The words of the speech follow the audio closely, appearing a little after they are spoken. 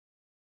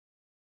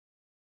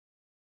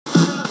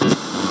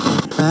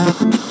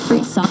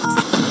Free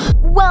socks.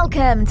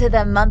 Welcome to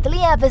the monthly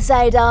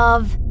episode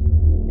of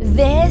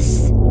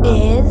This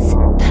is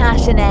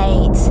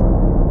Passionate.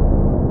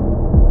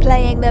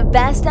 Playing the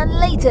best and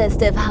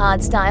latest of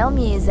hardstyle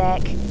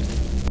music.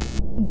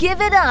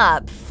 Give it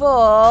up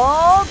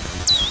for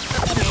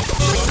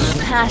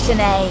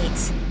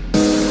Passionate.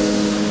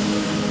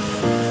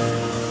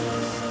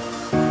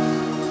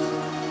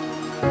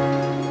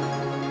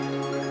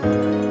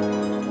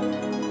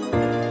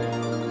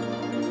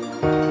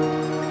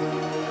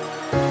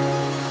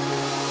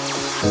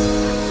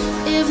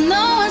 If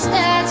no one's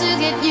there to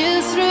get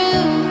you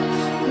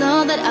through,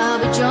 know that I'll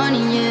be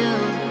joining you.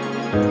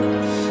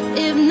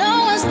 If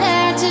no one's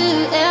there to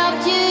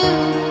help you,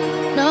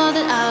 know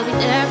that I'll be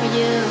there for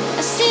you.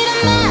 I see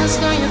the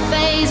mask on your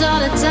face all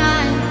the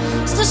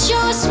time, still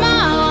show a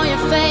smile on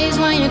your face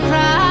when you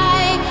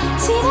cry.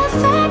 See the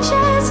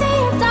fractures in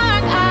your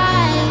dark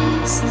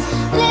eyes.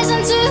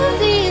 Listen to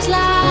these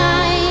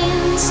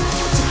lines.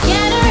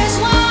 Together as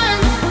one,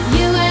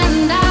 you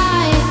and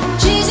I,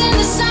 chasing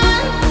the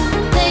sun,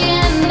 day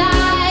and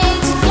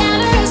night.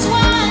 Together as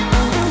one,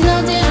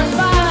 no dinner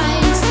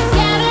fights.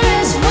 Together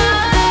as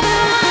one.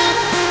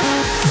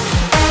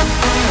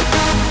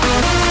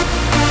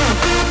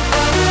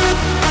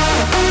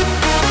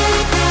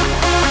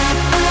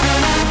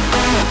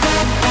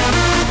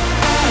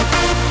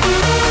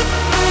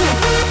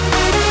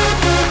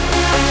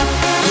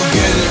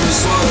 Together as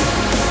one,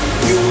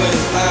 you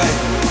and I,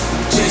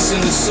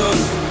 chasing the sun,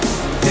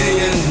 day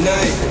and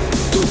night.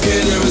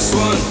 Together as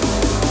one,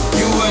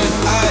 you and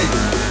I,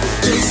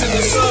 chasing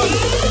the sun,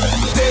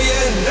 day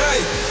and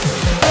night.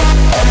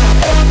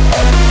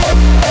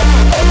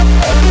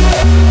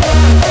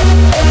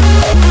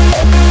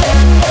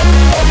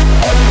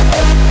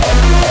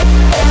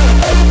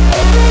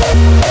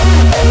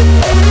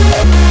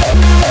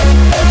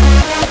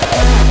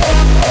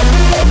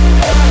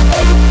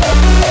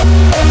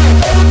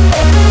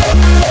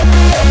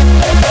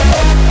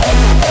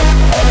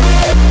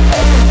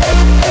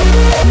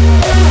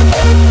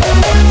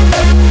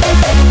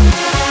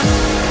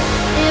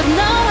 If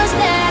no one's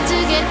there to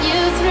get you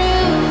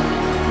through,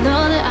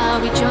 know that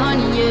I'll be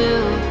joining you.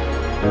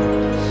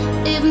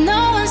 If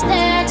no one's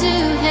there to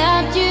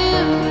help you,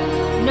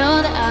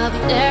 know that I'll be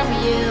there for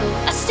you.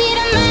 I see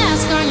the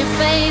mask on your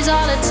face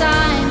all the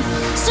time,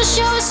 still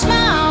show a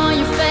smile on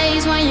your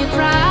face when you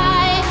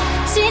cry.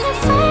 See the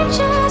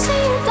fractures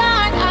in your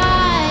dark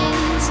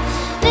eyes.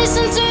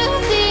 Listen to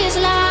these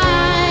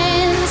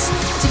lines.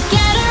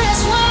 Together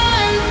as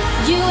one,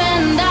 you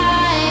and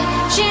I,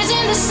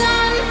 chasing the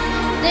sun,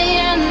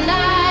 day and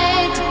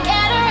night.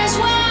 Together as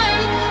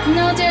one,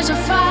 no there's a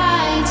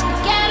fight.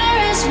 Together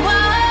as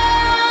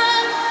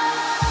one.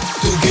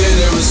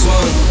 Together as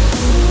one,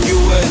 you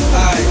and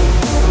I,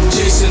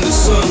 chasing the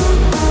sun,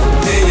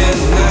 day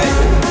and night.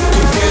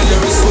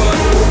 Together as one,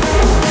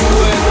 you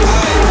and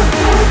I,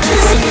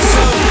 chasing the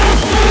sun,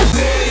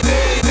 day,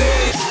 day,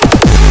 day.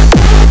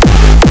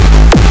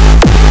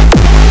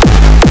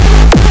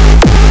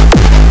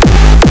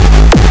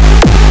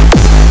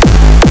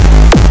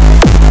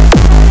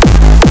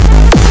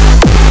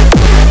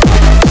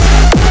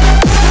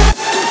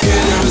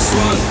 Together as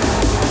one,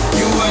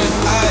 you and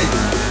I,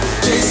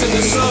 chasing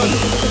the sun,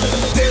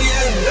 day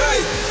and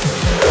night.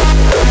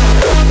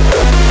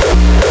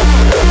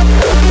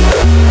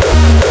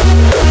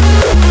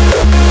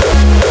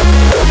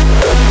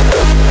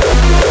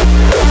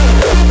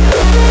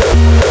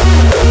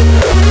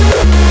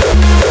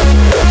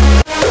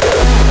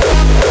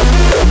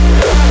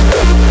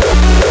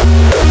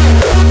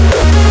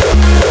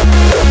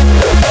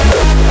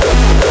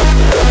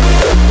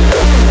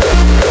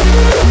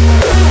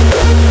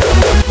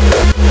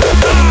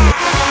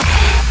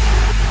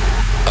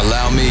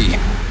 Allow me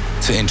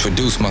to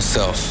introduce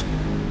myself.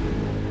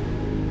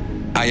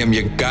 I am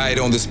your guide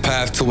on this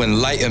path to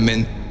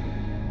enlightenment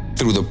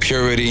through the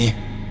purity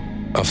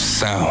of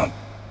sound.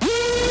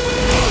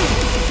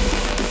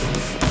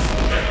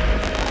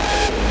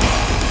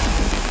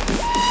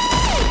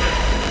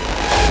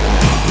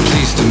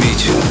 Pleased to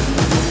meet you.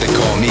 They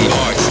call me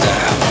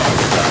Hardstyle.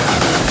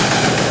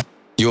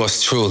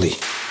 Yours truly.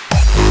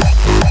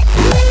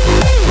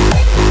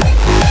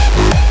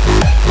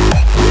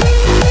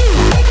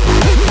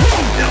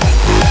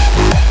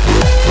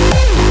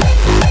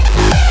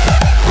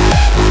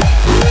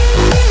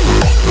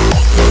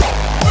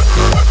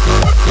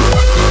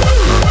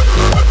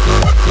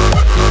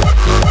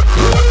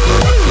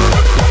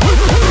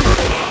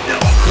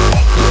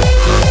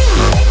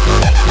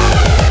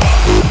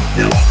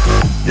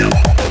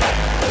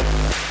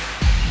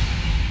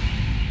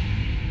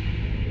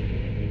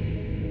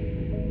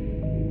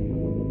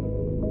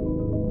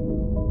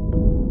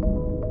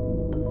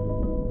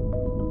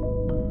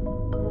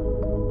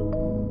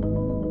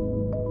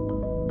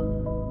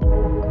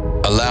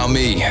 Allow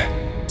me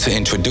to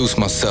introduce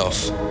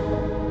myself.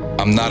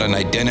 I'm not an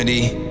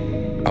identity.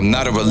 I'm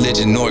not a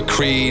religion nor a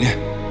creed.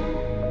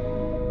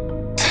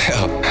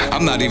 Hell,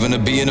 I'm not even a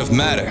being of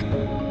matter.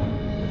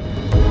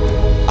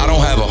 I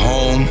don't have a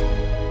home,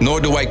 nor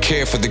do I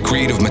care for the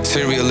greed of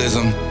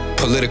materialism,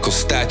 political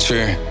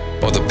stature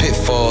or the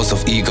pitfalls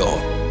of ego.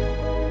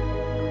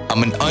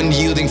 I'm an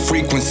unyielding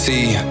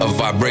frequency of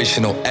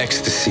vibrational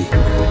ecstasy.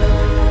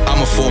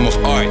 I'm a form of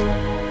art.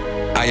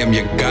 I am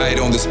your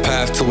guide on this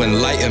path to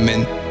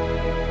enlightenment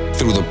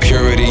through the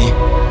purity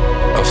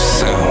of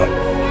sound.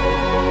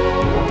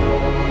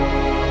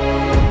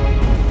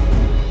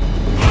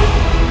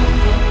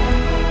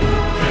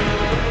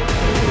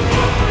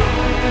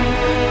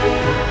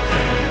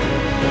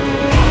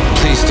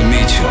 Pleased to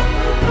meet you.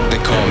 They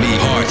call me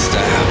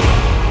Hardstyle.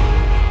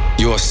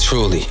 Yours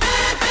truly.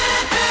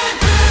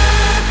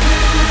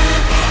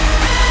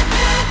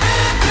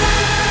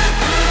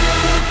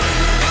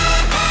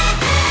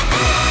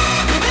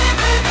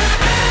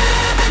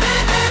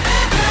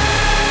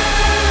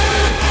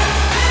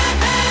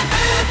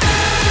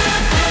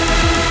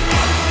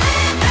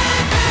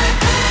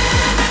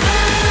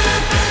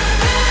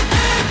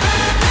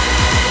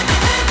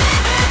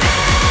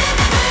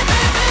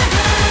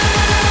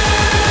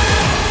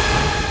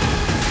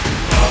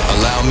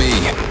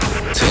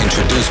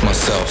 Introduce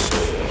myself.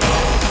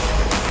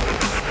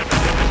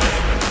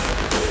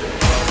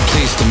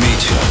 Pleased to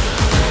meet you.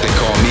 They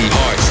call me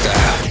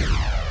Hardstyle.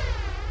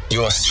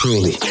 Yours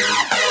truly.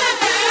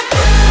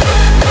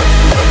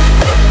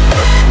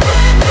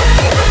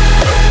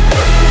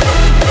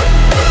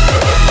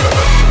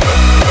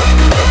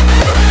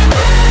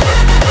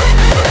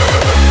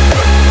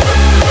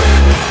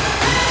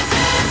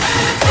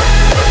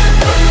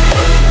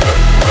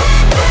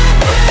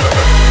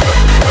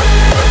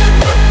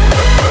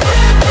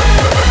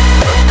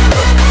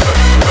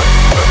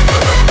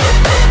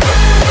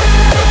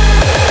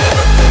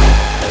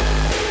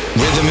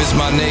 Is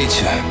my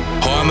nature.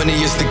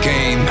 Harmony is the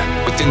game.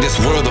 Within this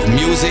world of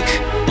music,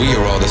 we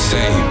are all the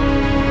same.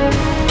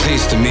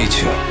 Pleased to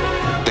meet you.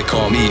 They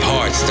call me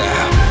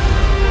Hardstyle.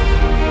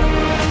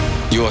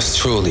 Yours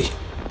truly,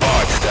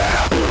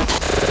 Hardstyle.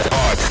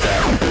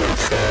 Hardstyle.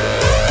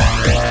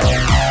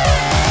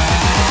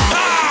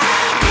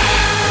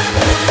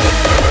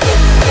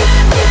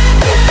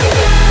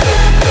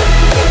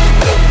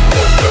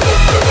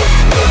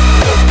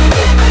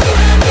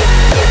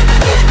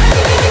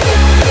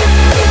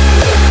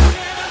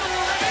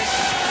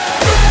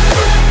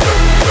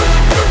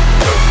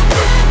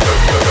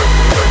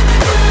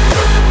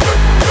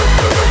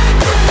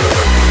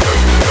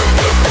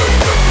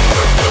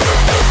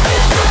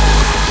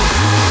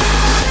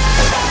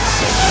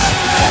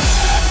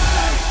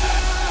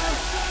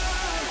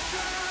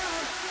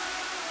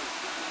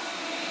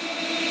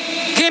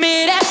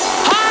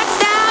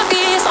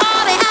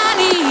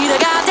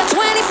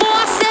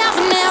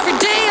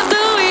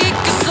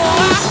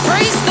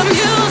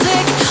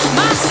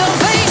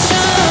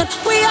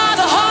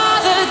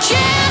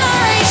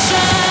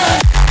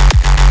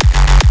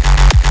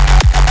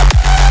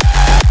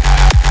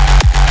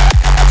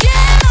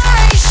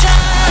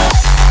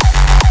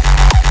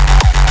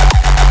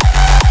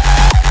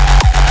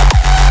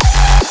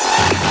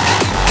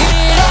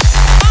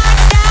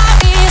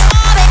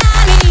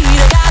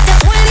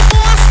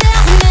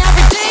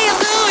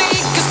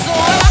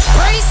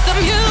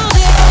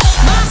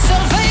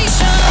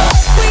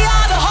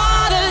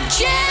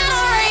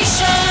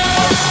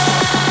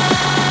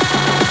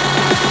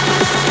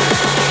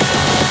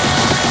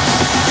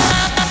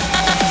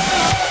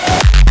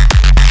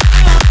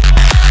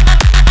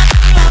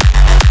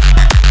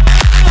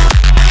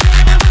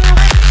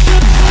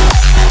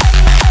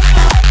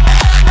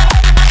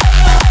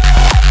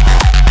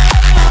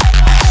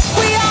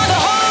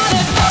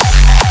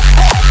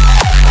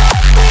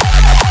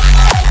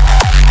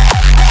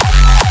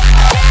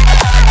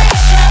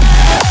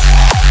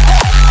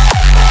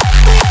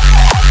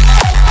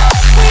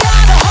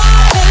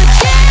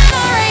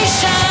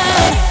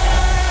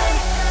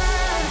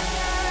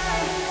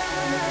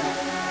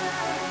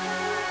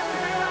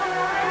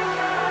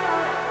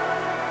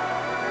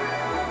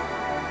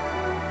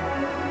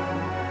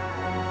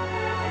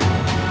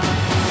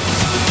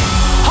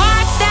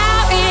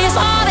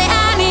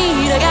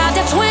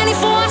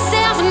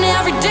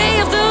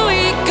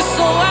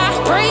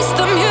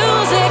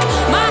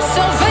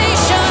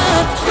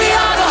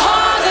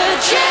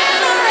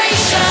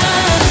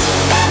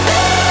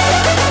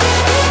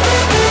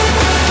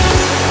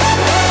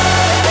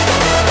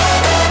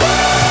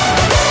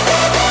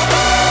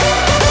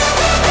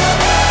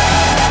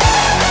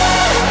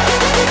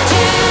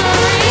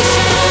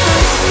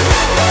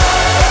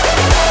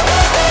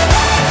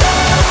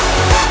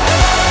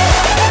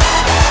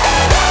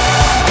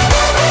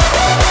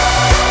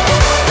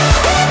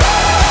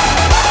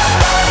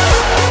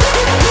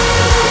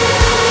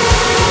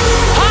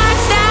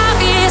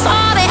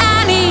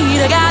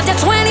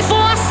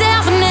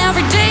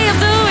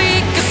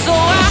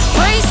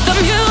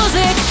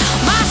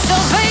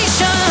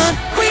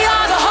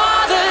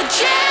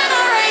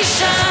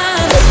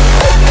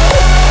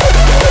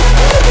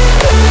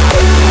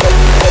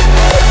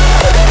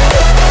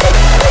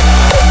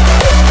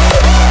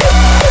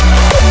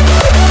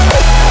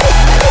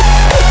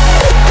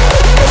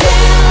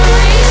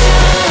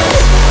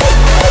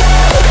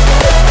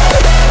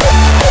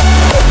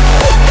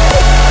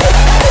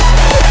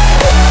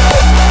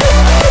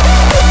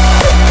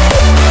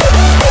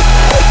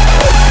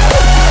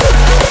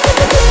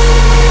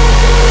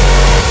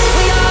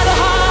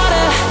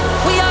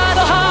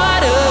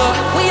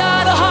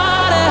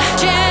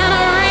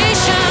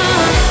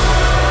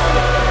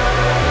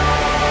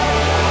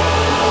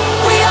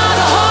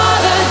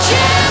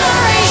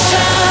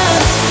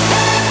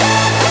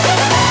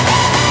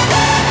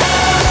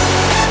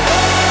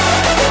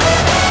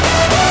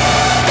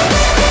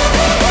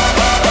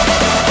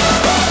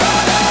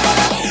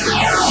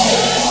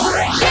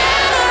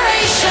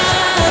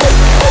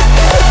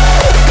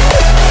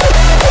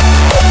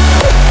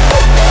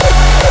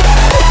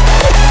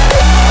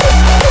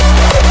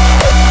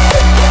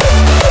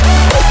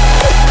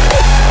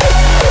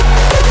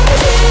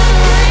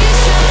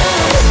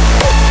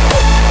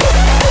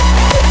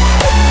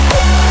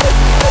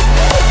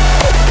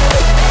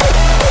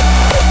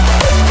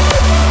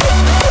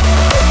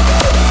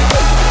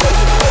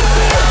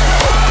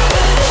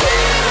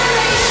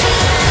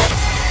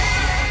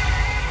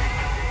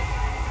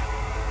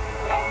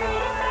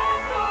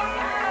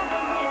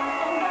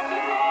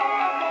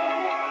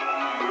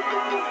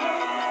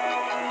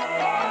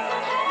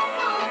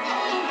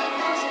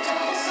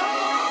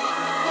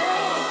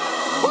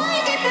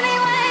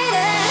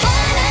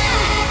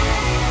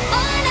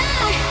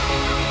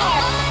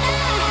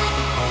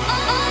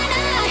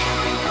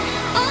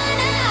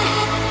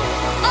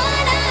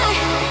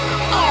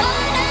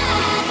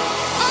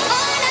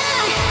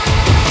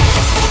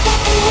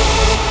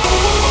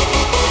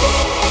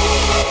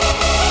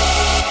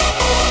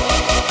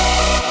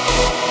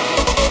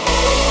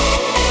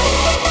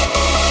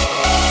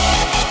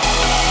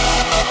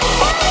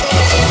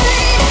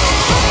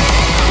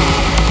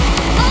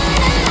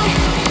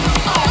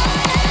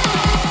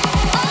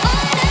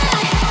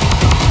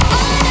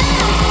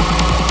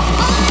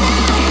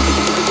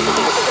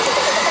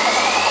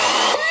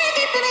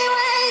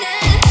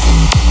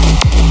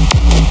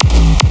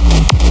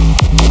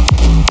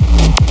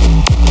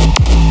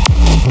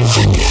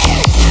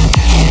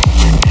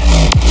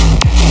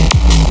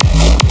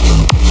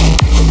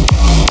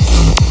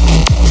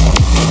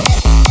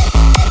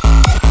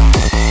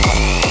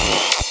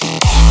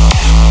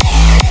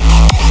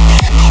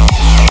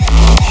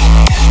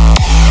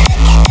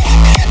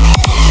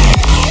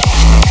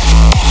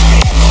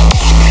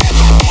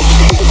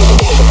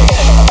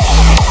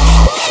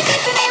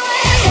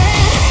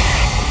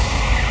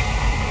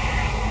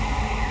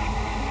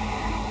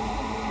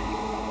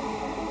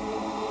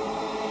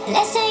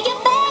 Let's take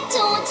it back to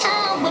a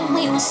time when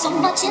we were so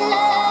much in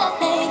love,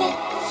 baby.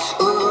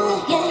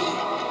 Ooh,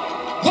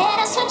 yeah. Let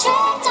us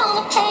retract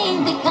all the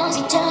pain we caused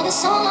each other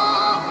so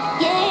long,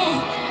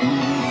 yeah.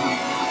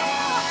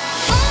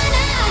 All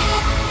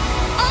night,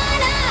 all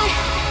night,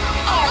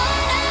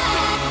 all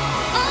night,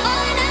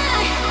 all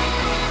night,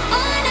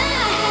 all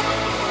night,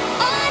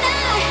 all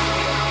night,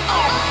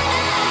 all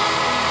night.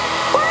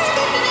 Why you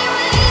keeping me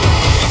waiting?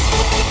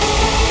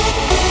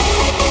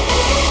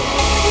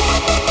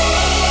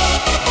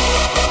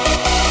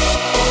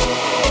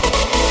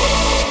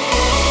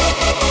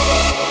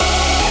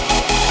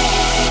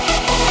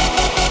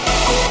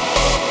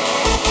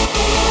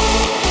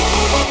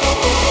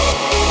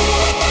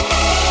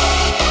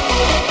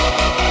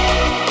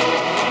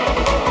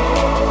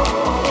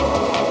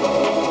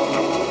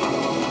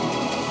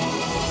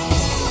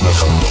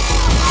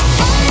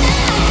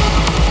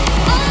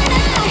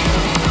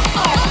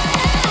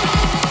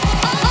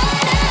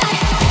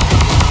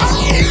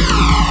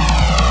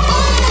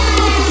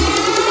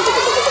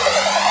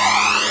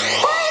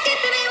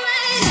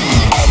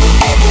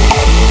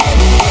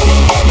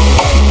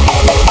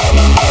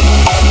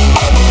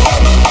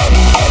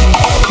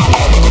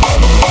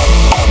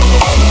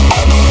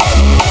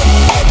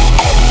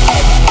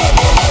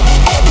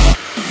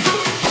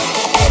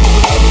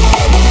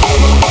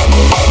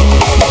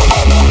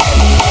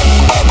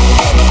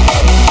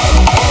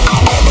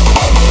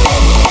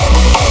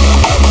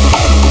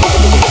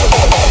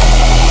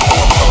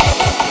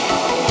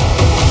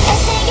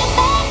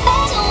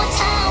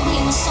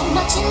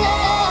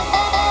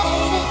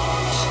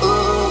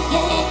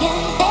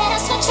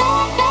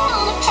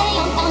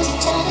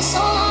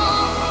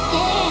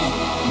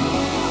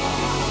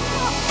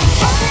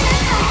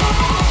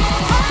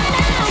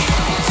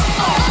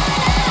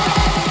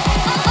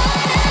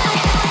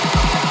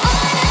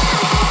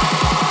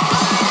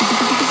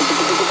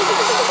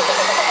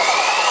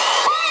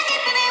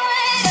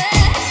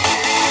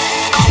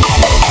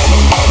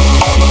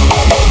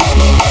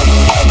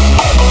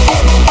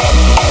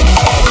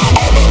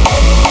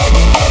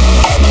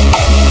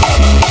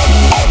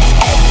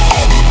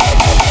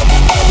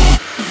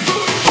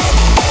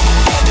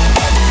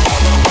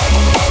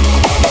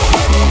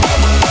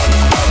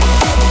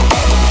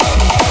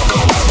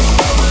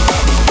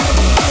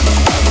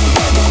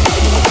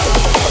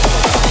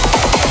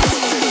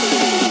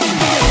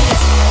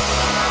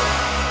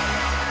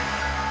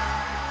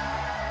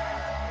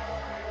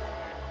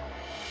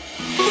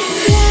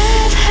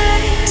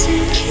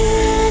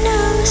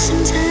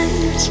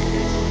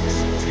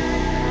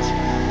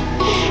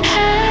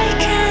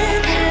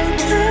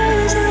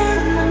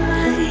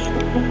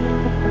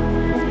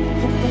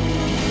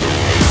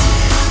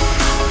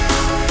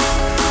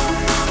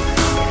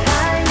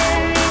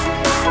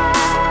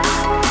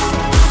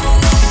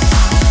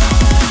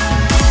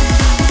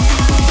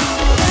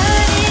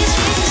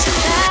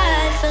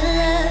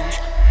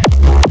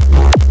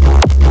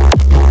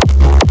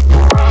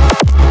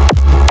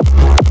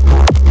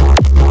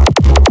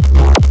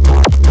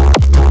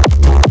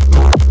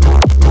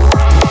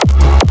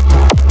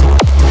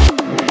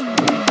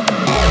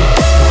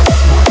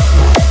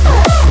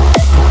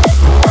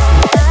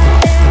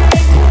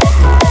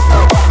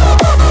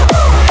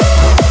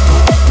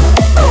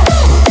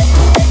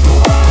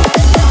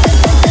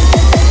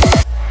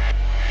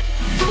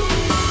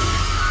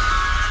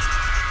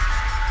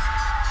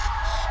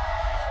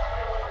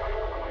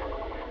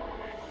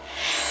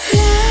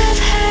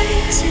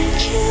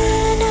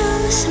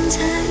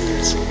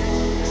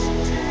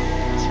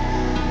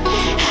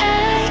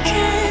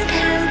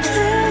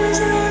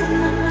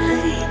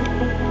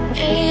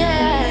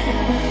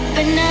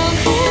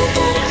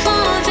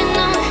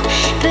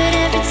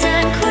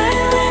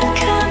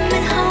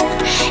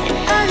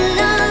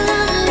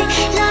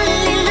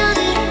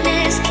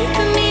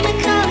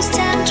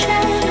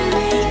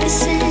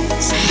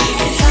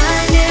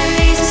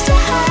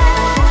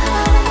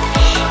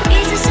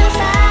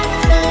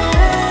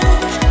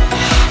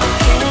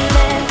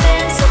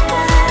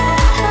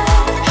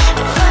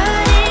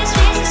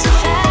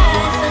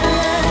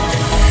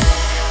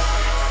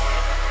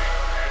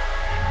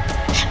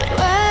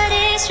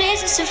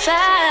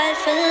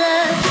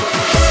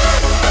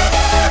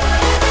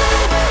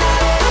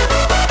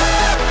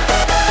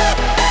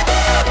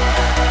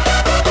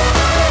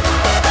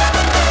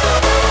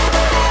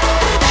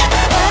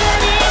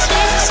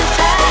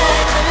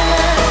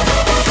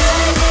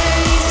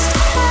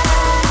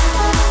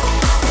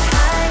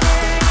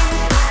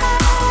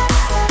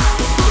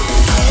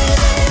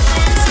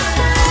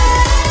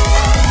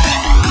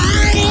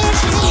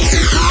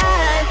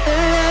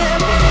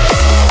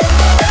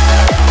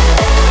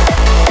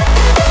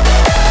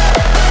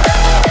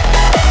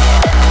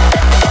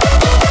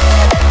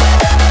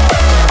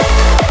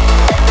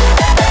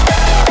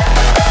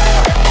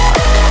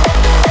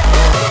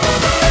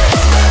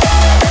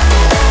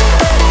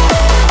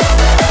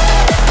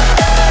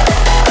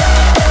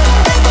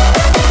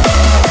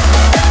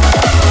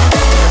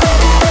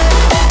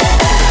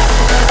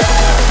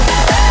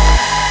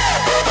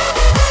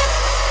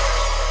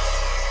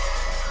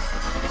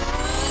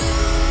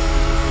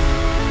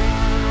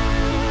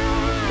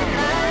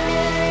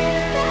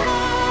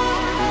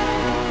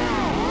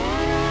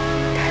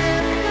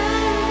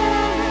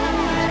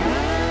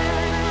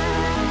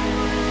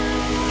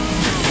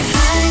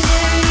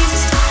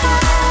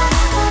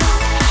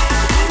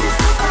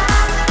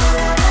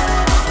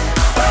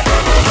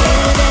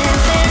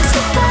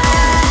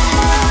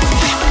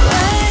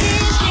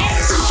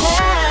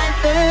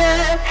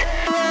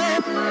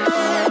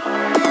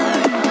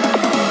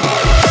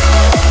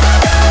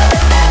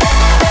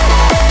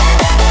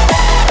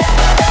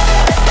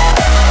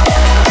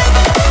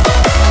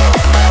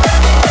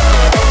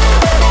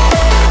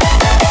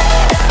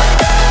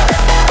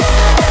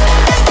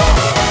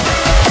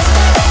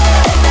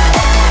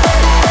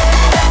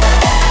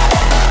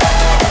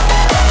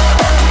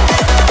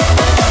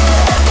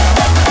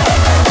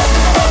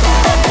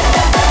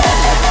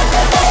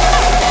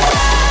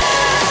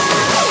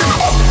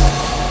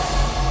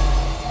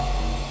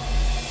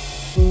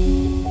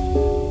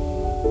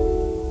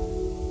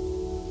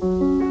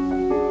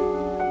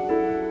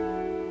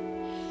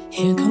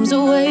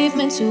 There's a wave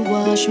meant to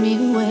wash me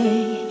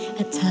away,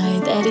 a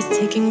tide that is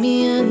taking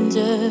me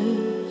under.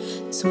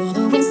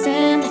 Swallowing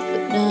sand, left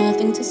with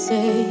nothing to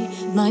say.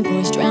 My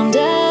voice drowned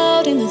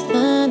out in the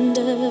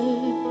thunder.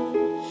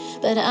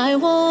 But I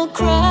won't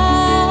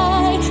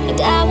cry,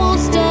 and I won't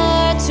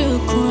start to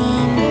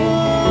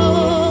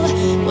crumble.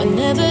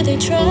 Whenever they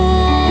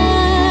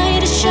try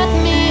to shut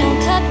me or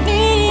cut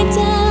me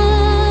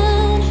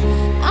down,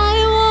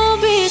 I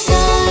won't be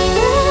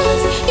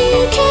silenced.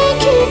 You can't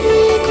keep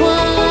me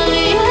quiet.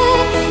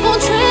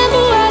 Won't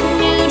tremble when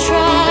you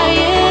try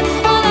it.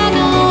 All I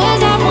know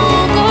is I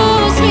won't go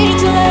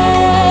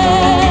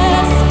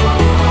speechless.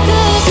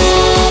 'Cause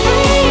I'll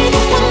breathe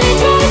when they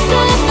try to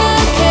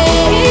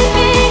suffocate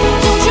me.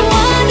 Don't you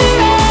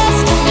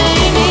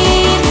underestimate me,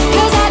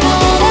 'cause I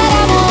know that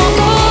I won't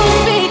go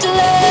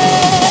speechless.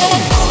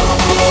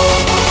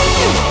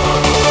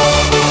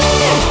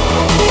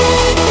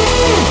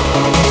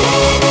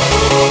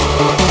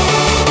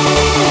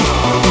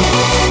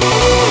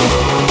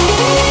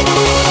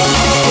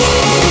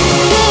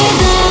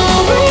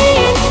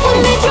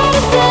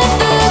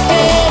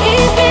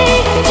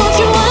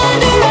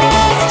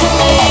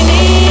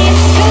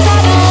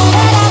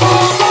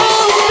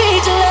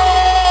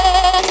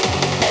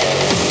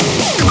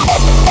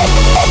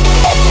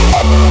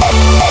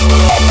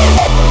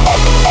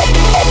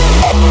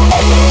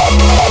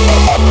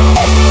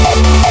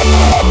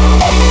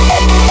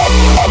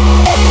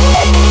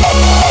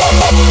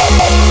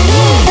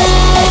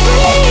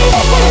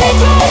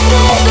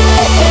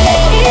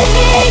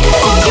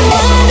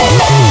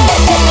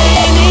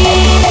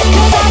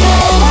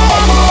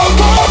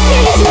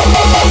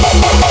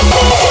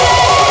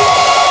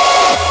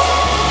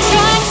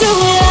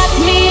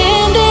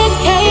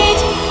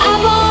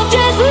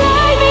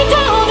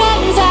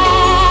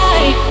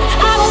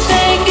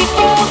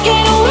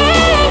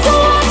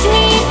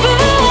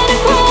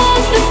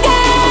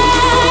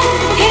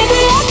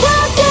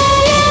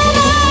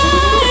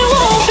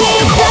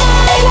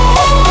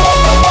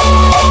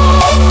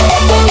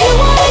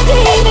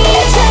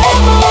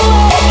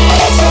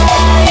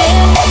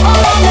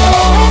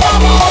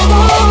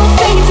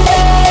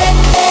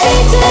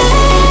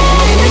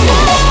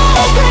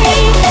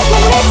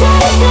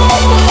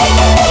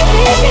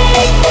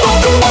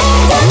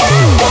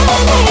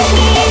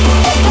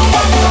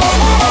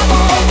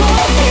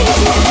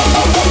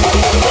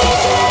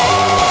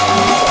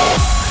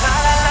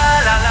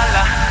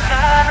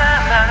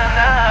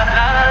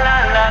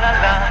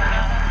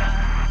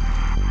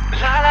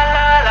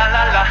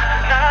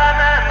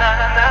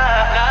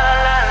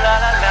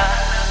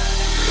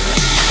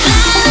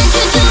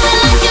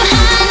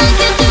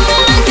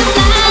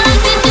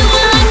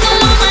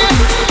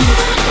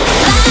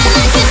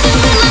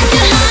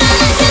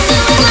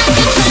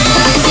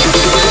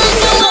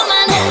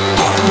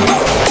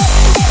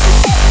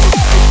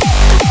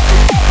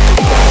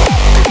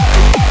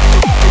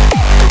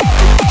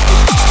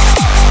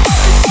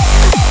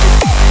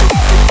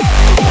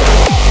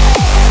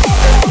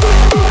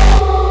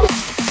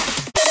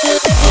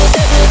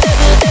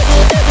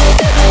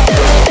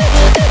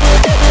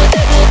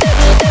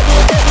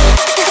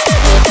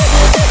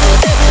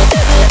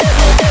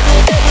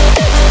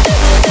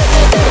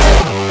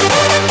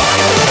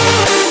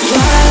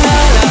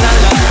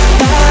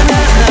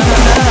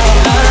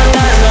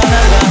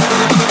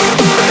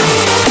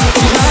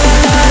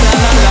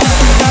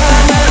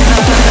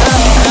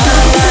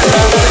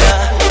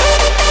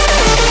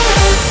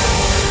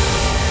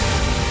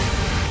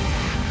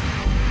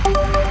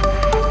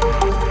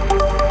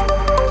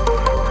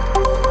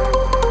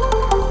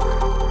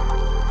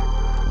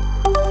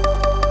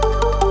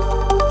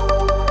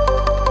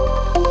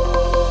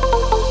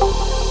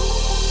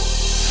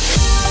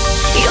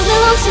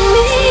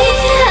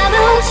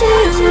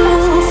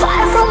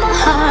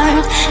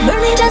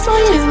 Burning just for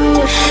you.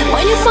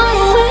 When you far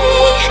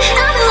away,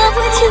 I'm in love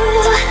with you.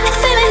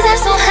 Feelings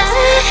are so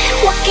high,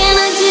 what can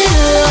I do?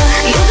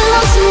 You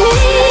belong to me,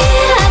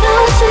 I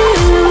belong to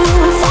you.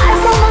 Fire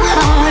from my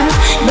heart,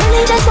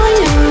 burning just for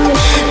you.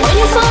 When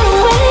you far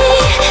away,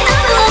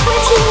 I'm in love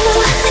with you.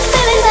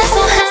 Feelings are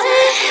so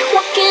high,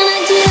 what can I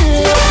do?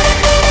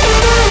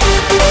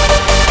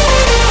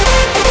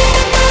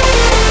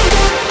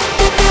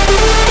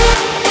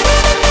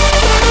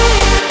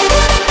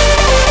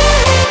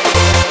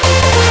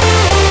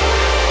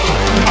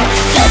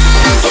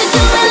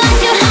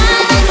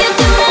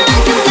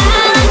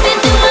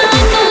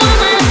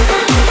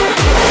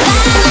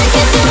 Like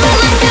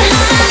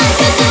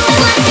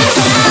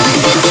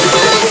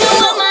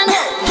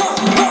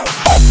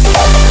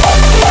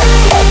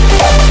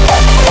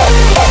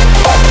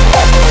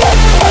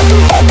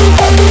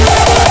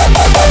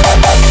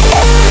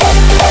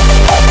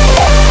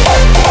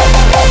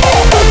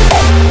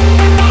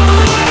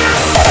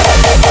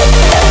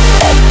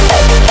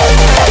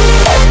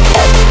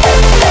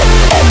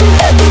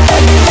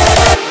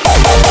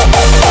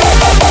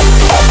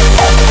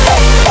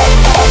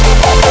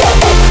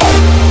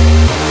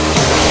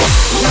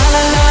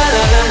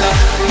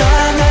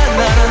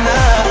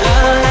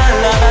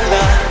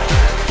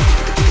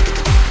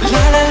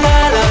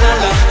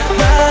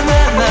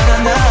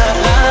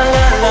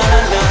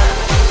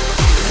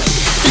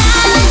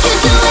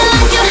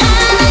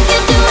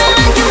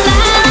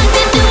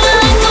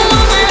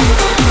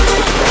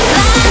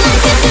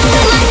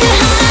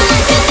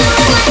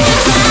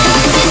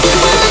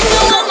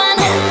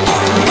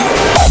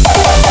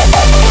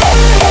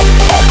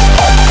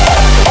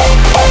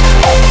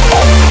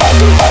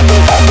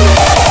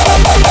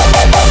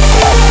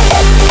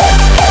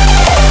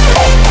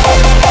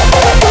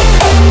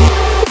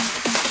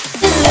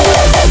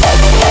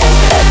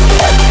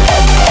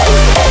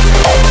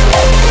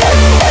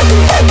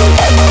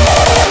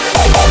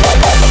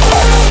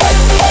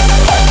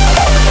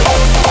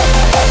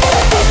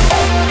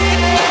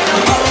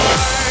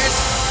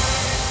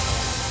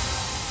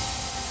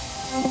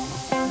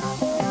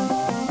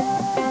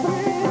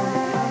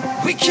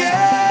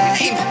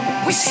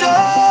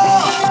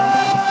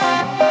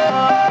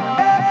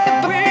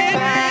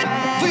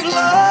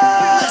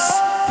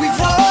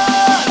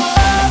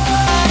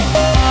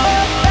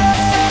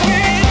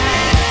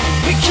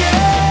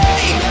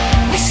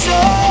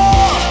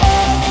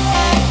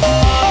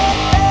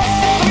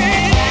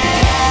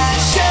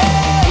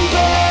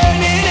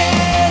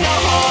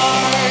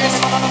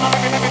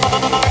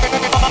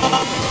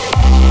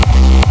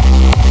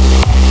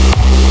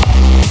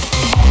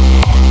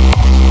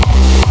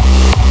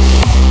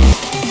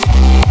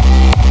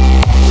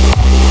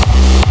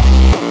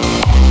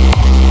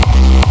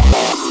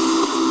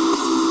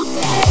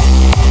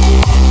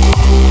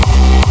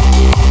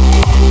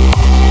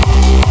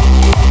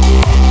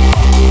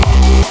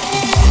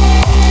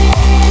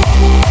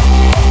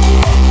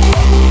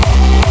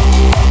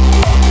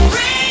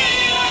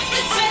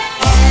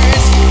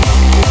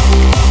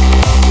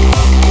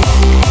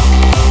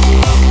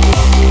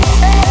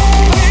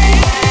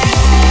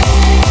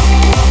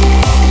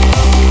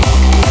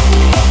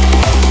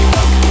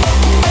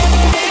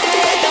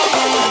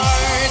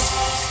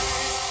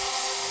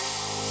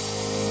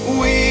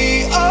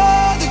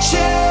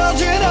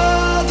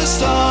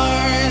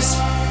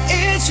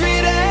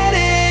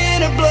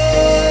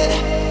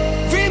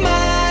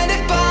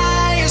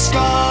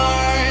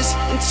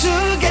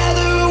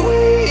Together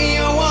we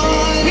are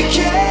one. We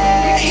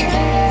came,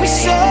 we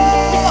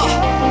saw,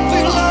 we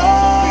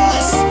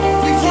lost,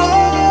 we've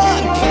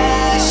won.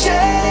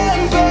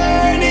 Passion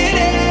burning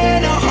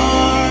in our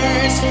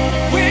hearts.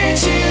 We're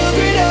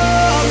children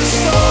of the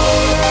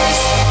stars.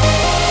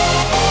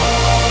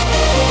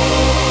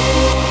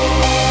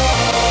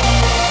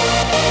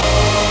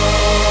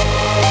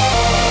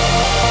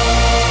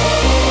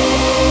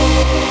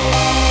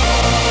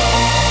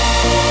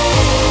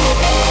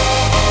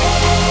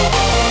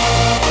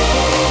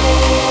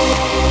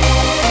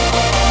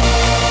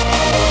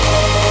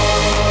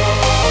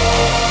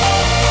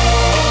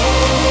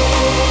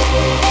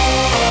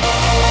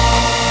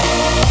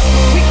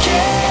 We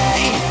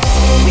came,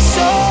 we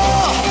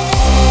saw,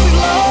 we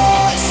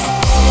lost,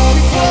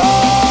 we've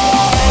won.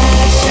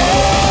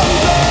 Passion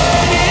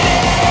burning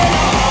in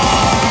our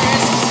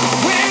hearts.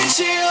 We're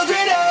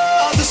children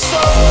of the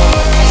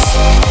stars.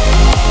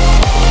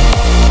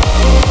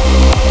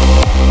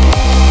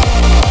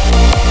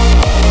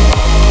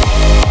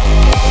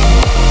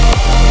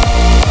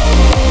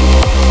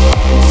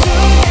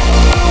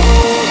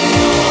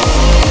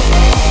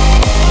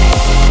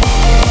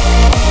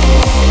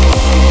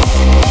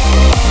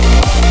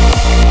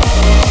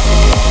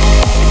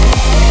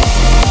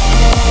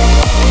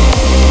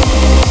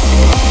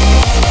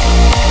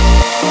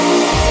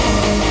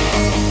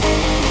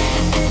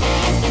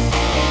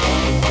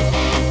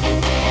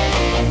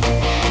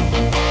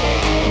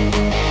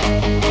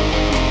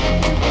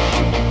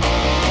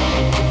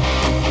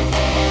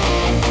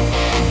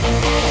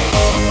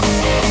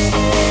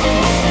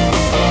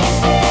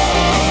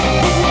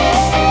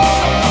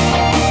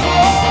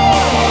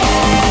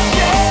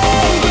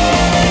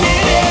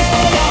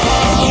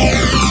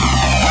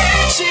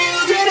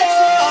 Children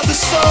of the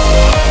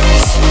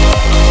stars.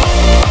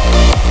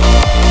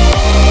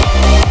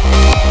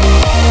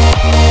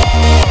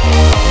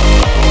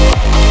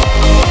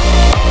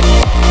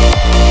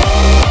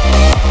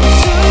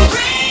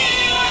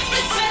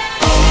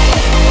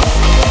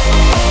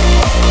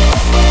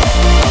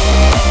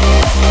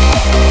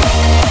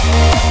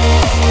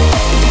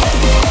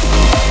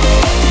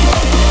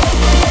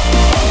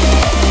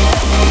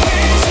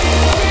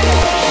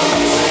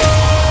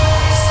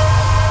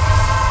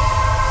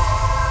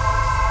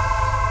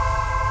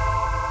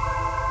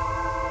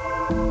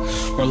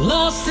 We're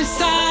lost in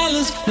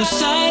silence, no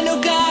sign,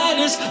 no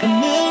guidance. A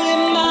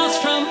million miles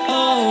from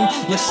home,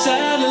 like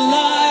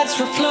satellites,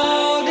 we're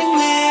floating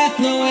with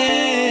no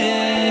end.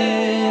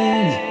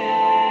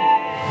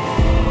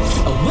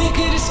 We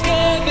could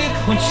escape it,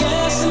 one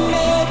chance to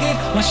make it,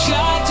 one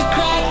shot to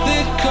crack the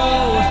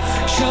code.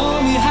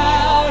 Show me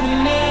how to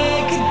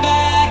make it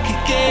back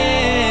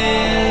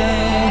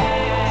again.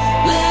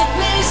 Let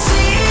me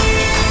see,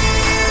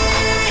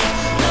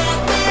 let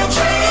me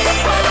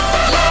dream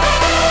out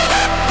loud.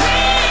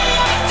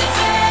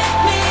 Reactivate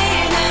me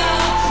now,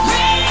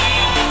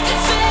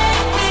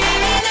 reactivate me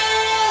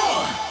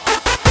now.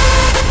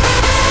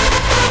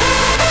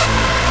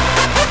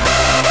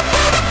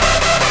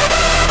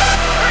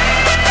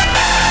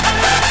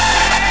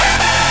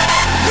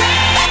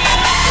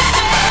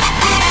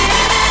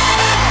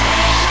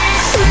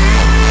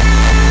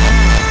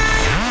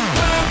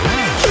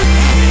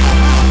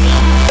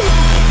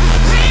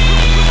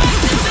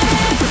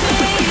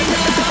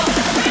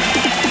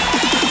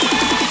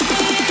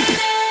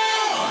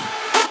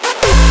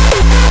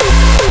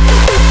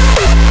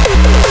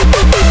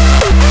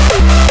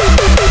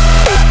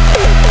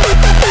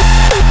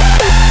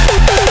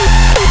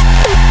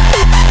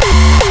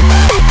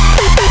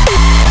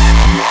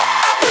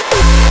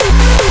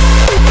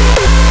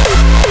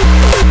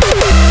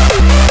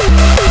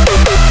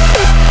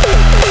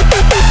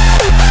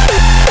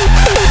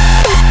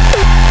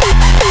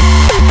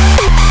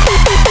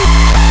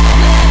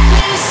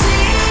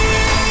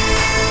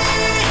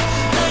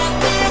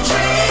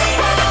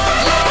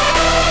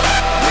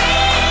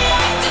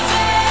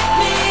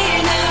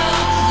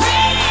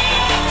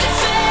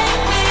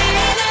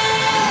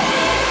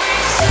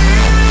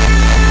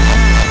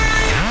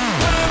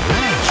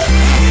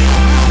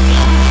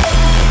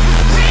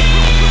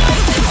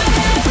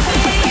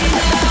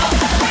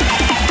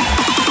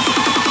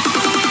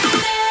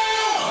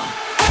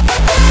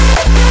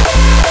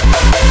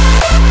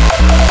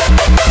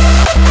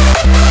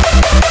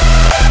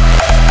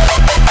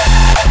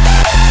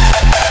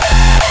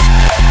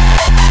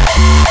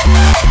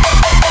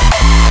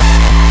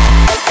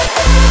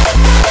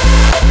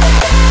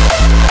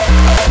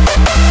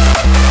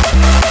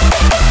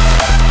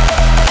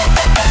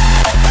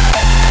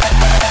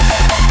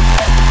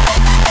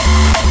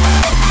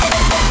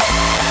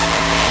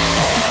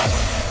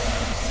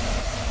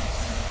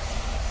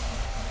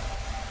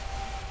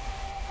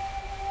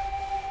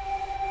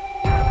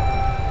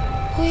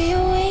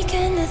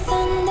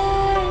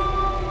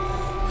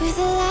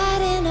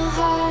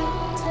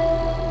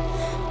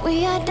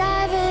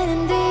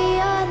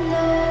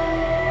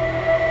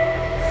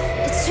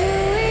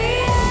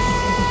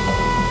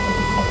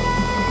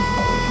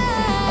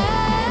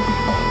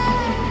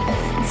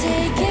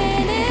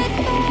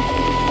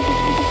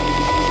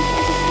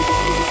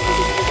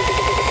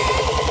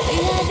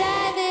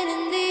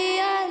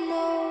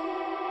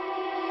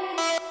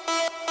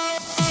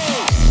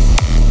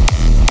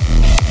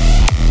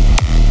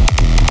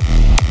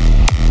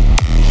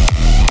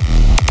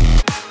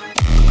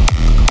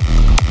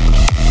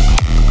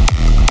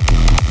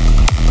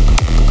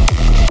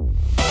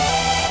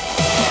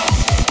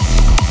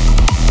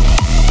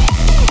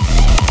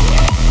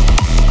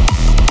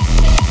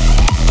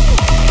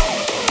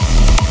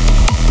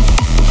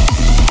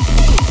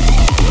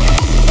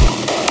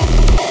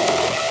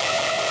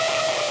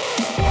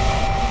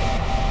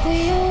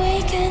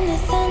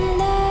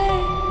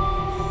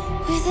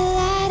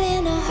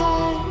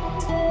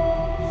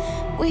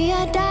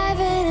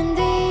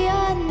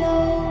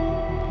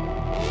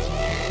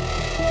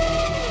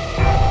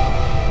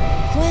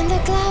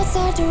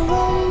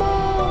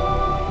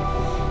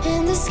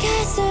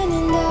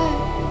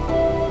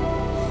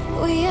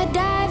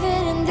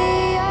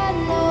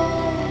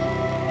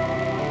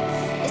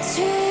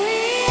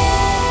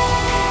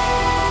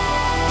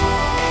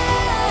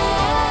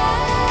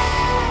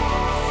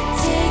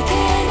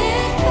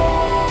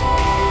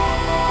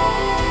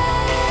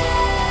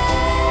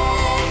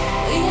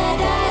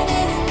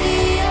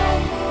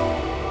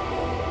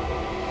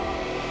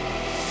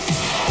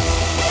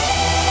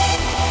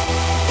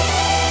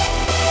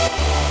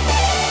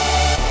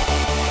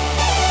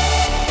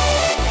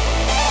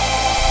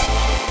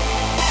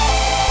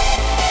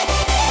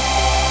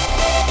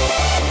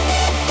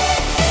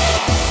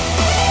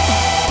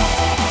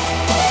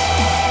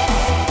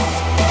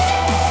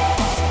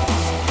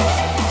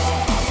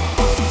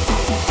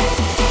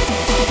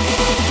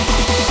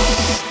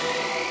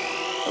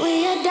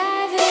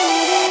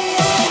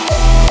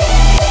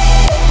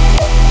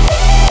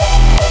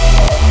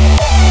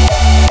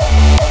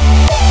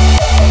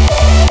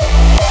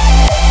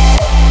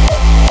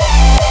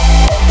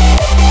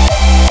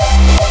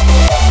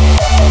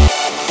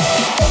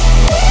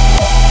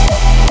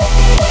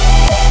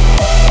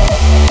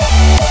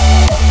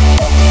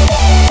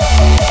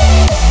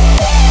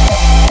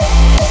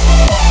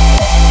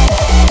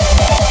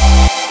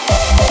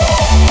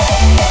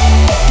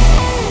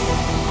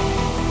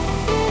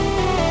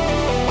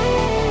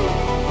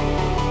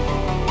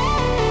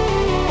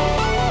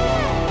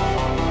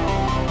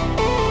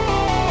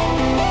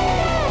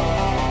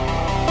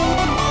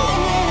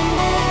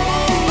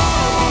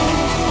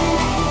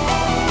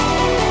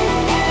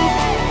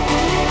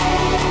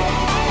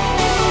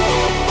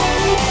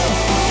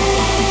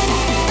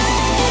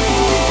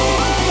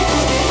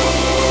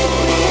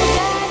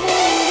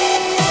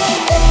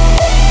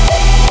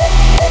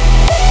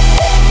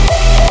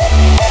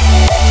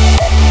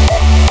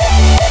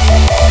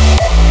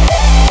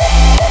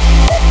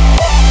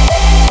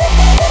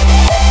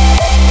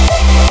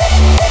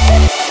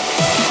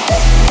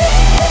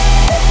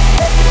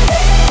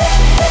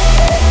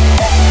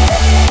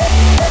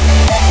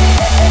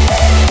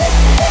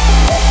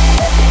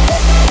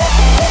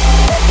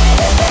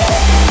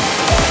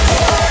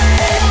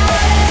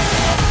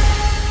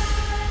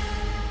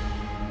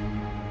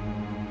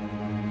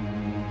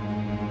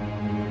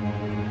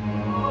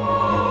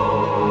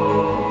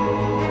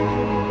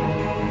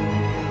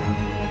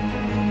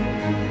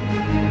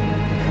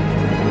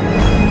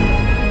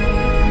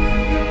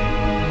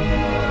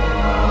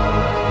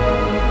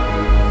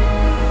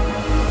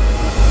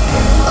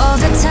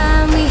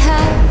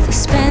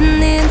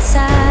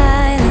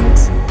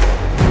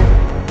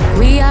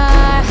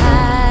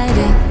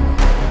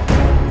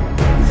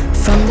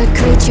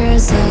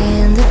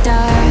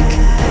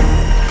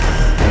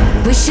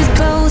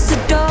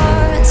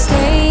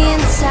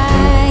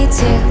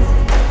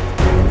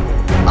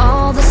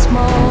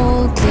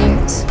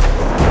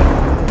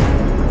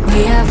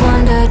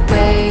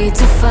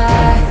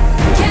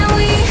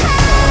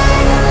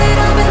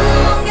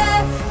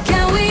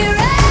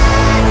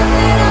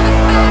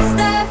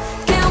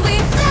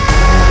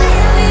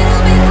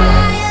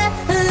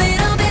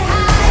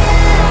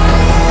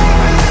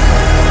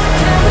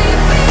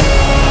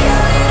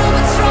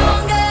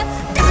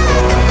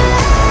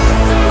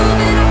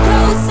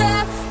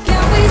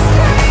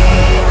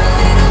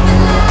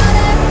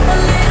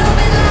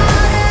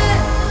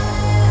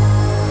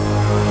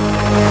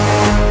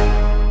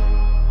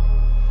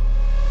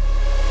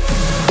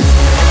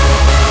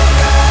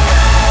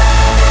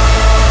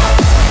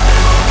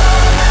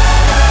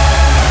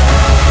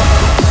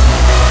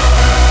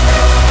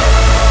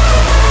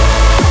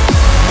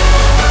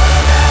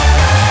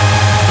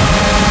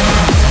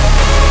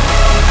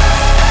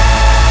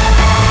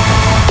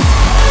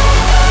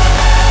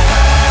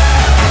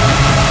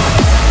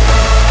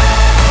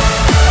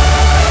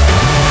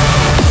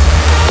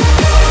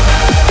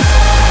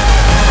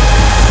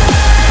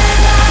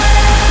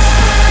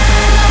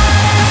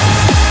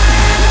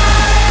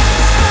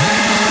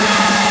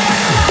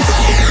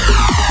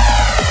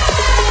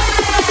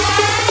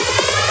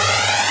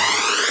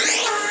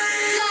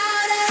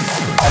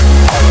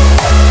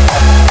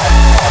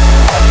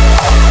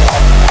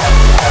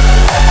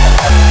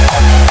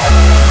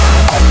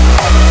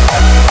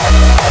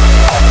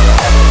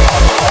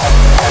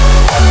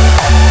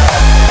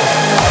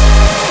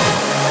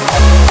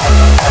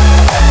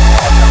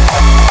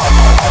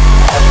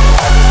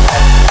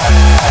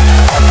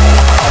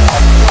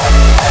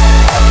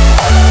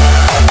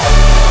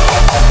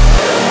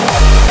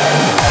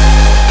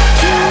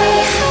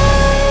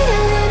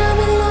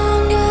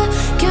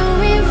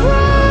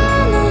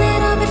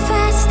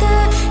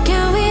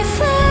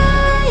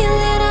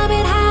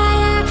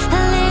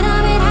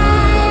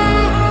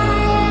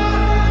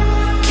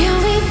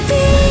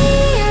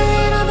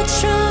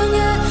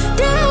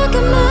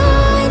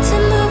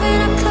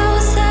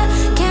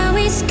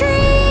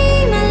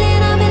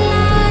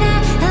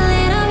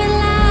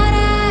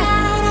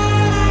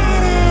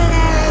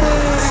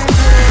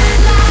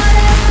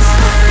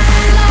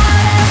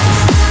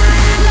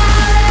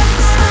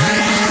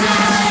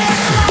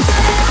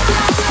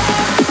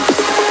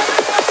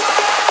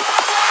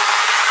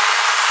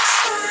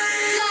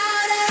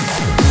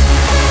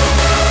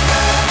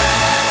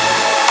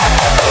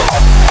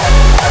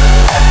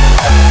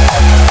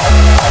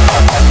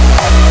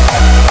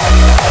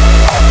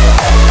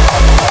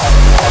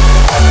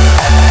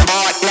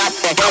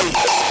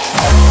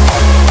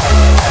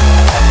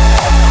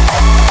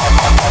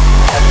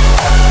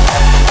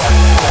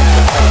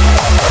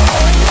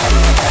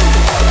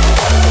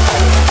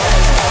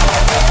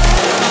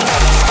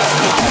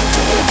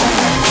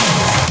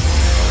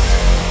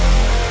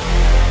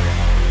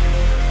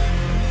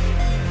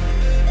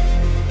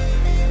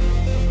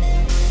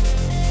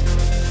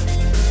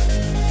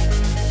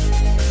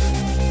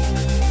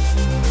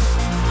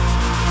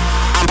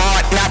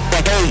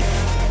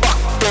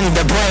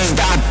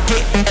 stop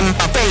getting in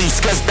my face,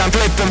 cause I'm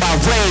living my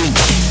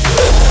rage.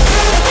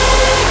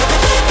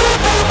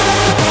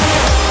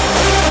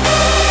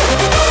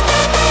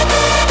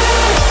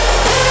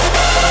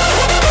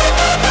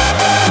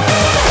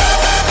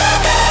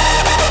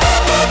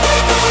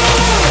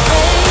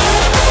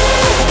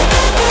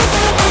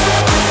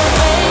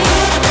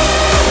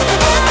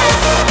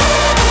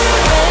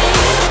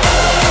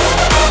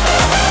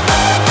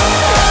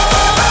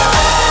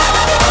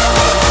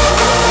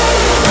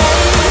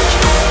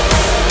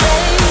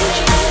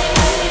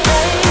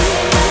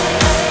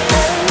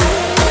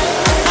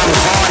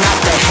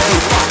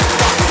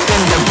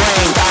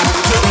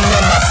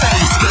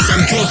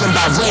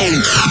 By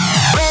rage.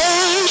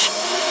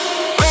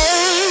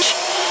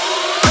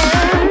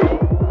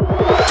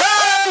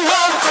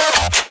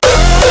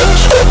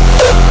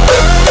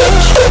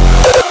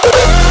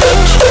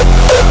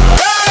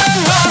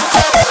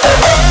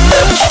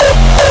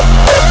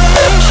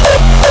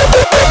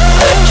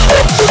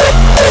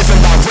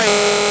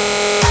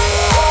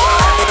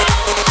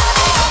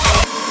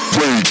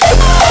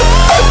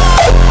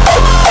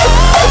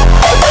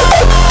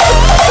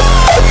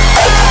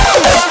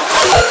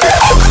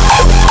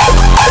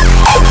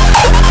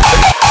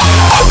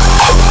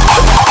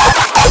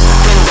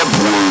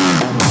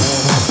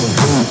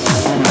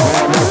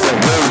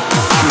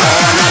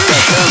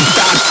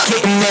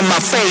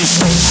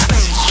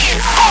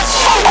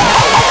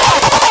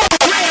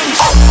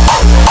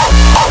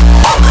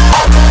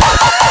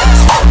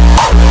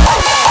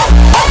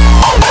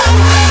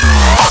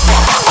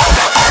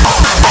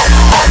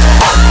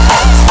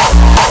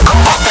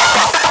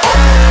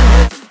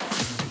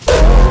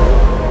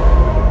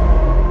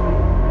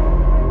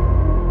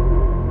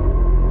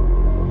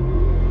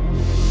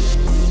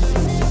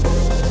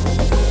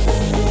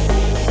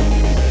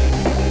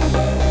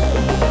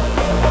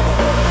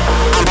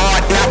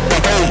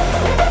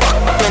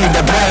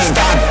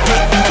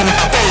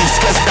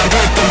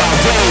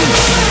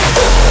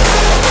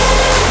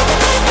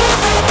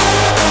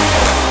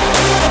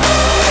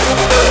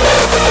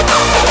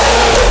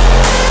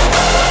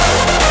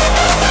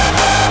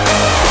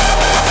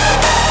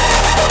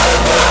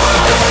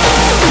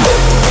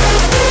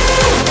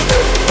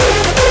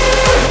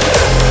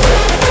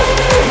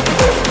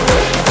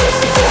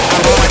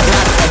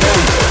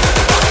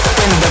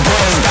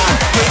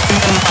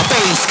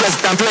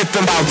 I'm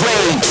living by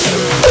rage.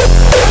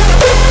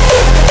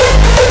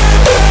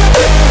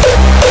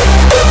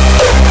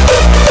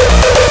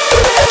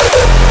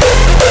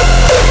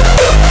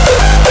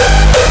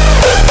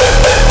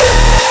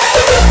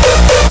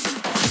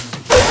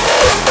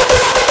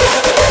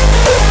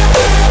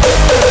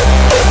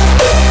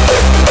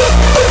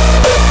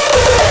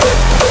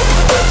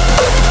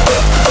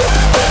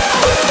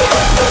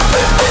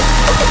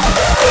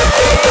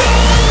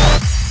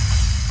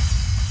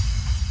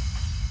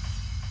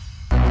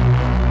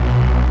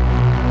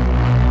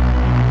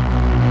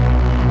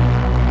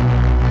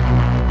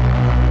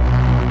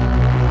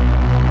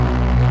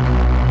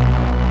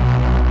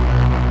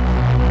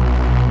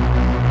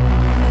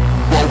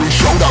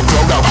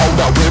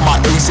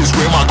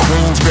 Where my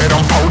queens bet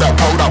I'm pulled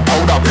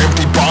up,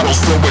 empty bottles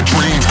filled with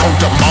dreams,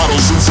 cold up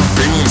models and some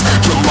beans,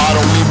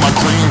 gelato, leave my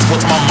greens,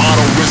 what's my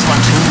motto, where's my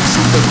dreams,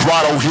 hit the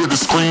throttle, hear the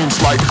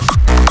screams like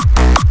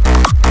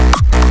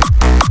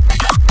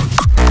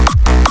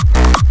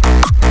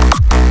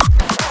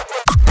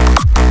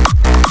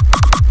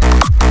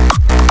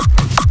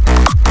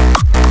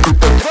hit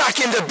the clock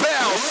in the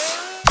bells.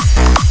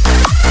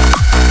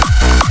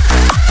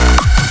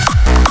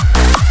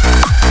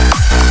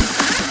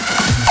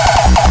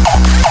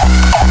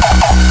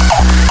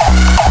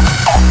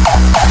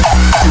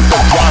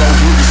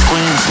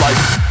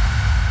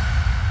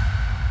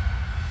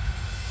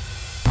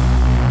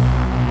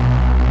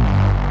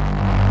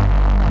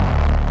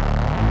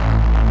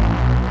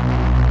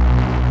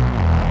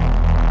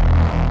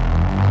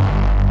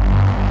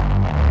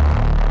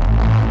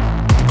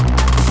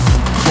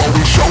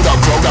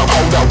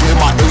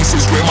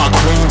 Where my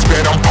queens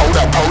bet I'm pulled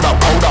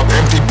up,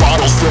 empty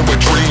bottles filled with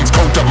dreams,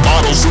 cold up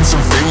models and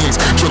some fiends,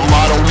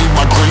 gelato, leave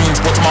my greens,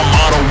 what's my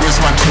motto, where's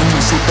my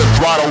teams, hit the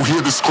throttle,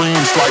 hear the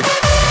screams like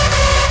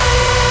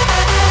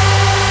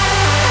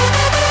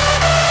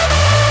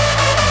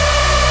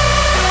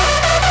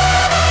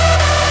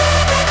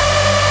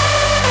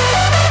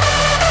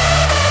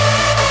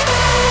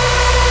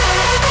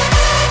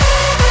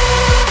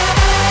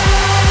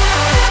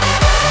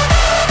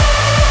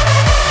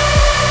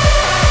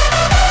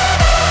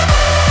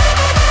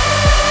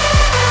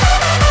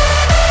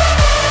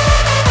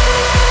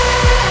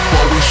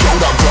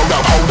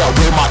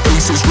where my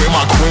aces, where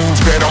my queens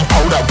bet I'm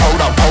pulled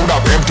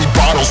up, empty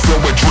bottles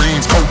filled with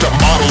dreams, cold up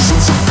models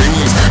and some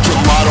beans,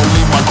 gelato,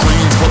 leave my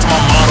greens, what's my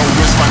motto,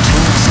 where's my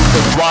teams, hit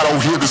the throttle,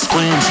 hear the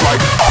screams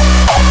like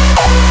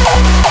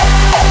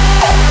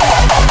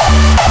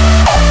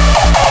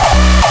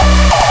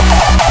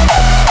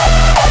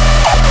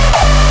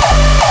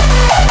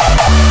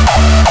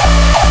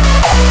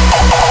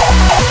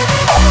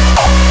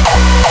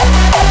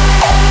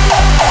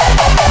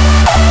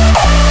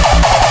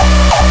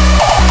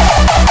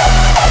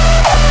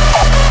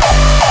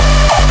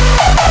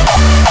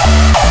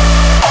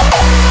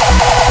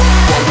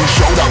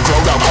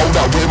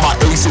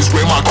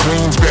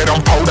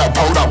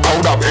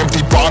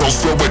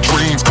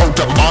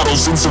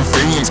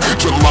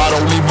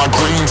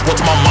dreams.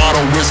 What's my motto?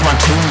 Where's my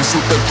keys?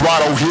 Hit the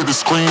throttle, hear the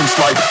screams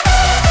like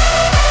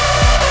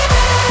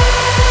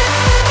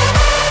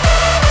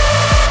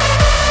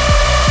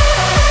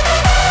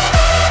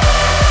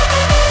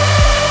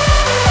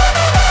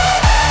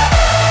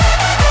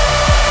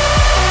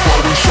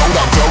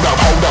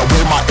hold up,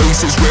 where my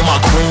aces, where my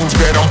queens.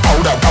 Bet I'm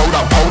pulled up.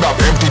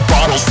 Empty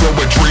bottles filled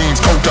with dreams.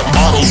 Coked up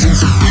models and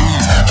some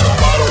beans.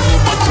 Gelato,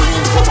 need my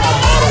greens. What's my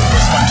motto?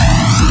 Where's my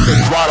keys? Hit the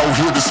throttle,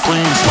 hear the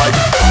screams like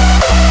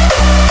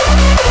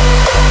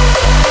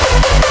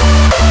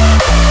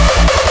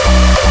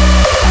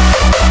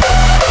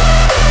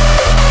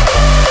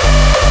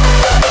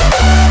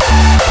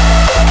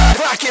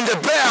rocking the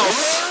bells.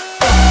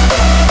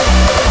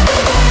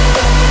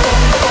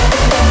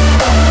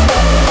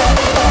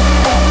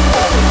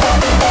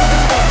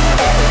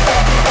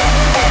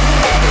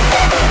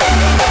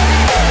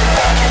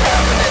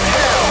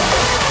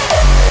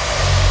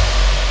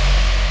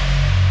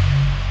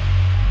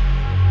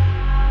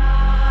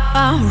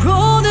 I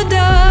roll the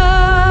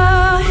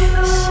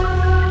dice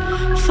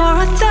for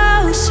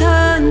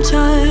 1,000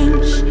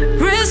 times.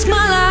 Risk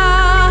my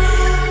life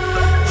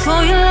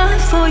for your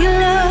love, for your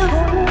love.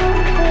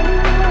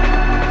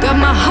 Got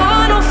my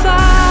heart on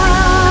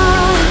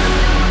fire,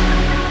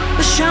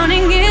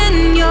 shining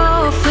in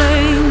your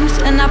flames,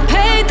 and I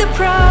paid the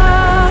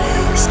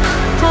price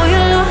for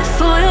your love,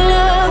 for your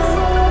love.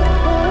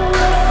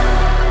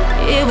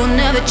 It will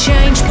never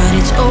change, but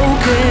it's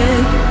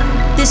okay.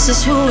 This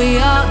is who we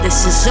are,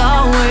 this is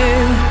our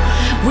way.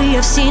 We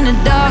have seen the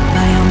dark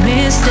by our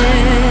mistake.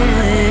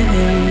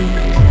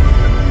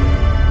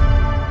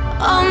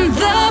 On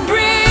the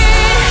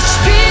bridge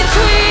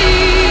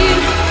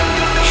between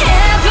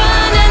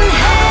heaven and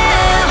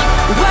hell,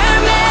 where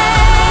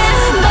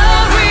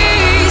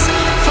memories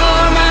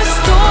form a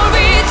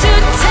story to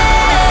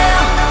tell.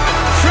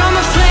 From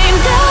a flame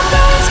that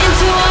burns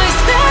into ice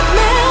that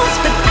melts,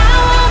 but I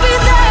will be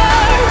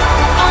there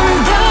on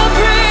the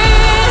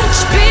bridge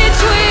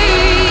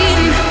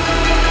between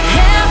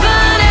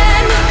heaven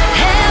and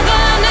hell.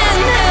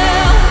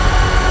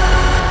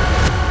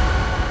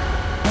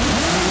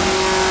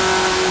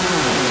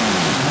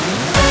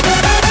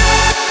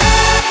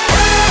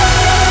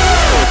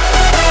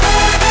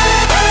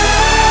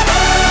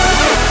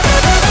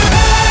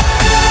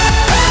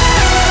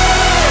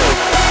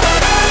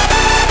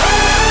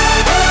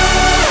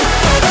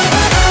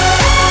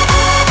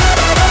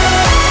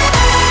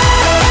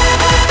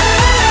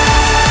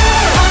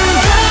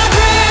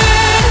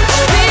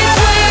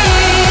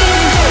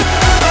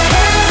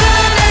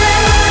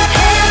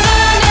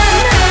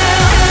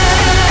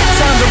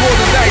 Time to roll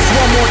the dice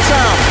one more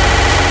time.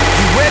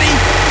 You ready?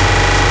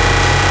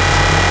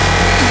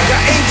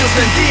 Got angels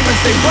and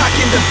demons, they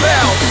rocking the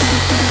bells.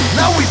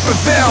 Now we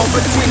prevail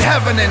between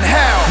heaven and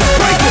hell.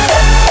 Break it.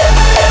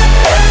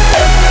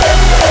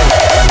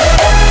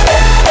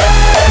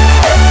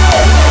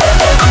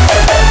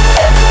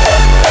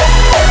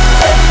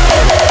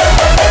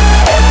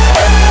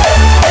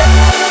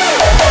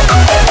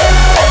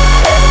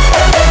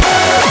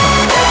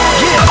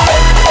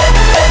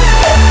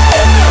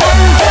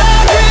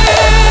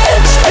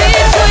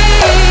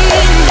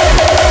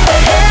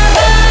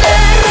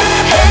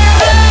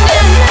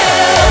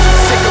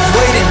 Sick of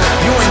waiting,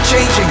 you ain't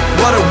changing,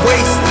 what a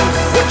waste.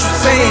 What you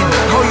saying,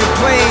 how you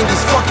playing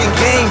these fucking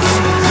games.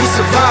 We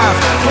survived,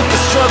 put the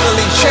struggle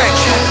in check.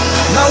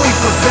 Now we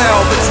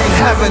prevail between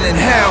heaven and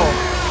hell.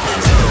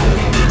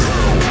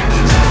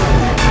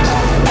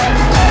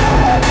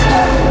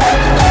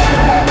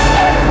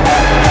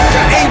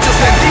 Got angels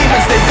and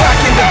demons, they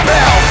rocking the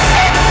bells.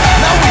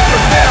 Now we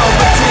prevail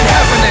between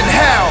heaven and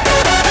hell.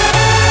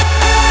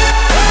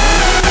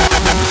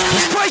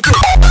 Let's break it.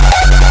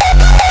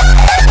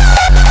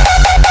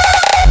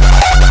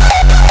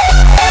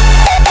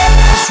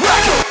 Let's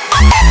rock it.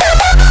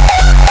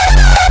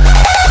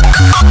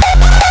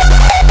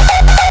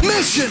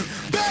 Mission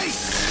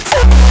base.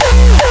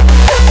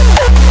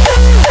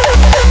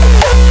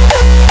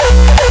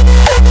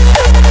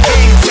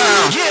 Game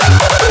time.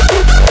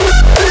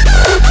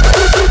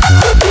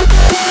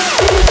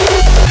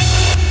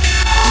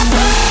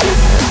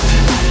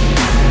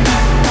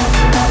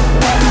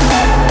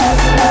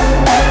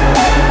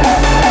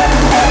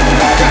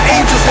 Got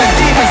angels and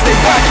demons, they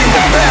rocking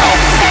the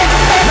bells.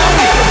 Now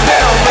we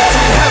prevail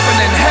between heaven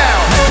and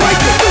hell.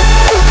 Break it.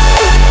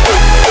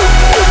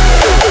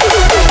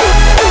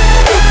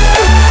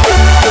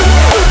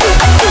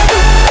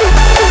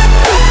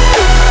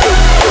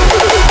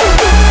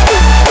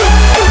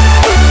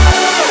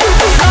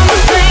 From a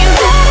flame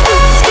that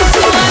burns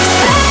into ice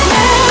that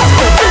melts,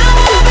 but I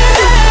will be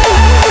there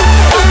on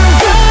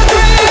the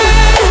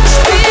bridge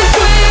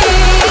between.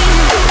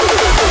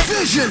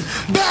 Vision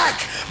back,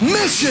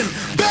 mission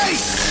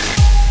base.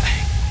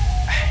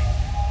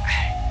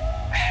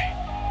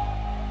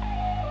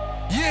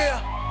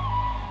 Yeah,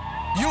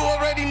 you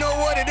already know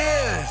what it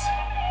is.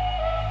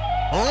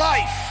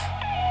 Life.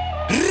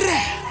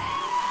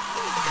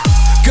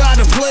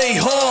 Gotta play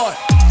hard,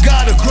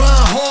 gotta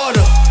grind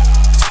harder.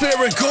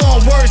 Spirit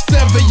gone worse,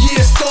 7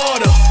 year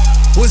starter.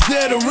 Was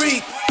there to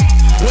reap,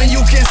 when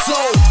you can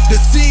sow the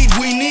seed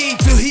we need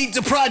to heat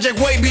the project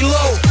way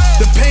below.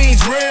 The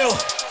pain's real,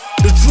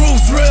 the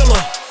truth's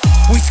realer.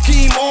 We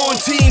scheme on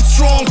team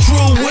strong,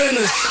 true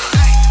winners.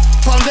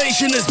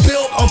 Foundation is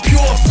built on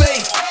pure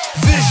faith.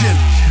 Vision,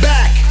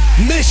 back,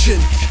 mission,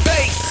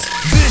 base.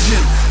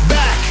 Vision,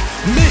 back,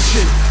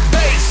 mission,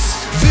 base.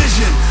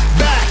 Vision,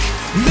 back,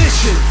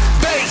 mission,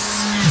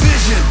 base.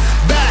 Vision,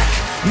 back,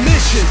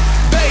 mission,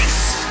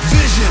 base.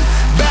 Vision,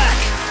 back,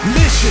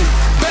 mission,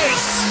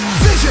 base.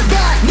 Vision,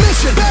 back,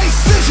 mission, base.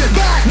 Vision,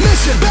 back,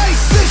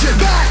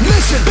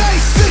 mission,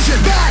 base.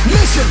 Vision, back,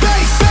 mission,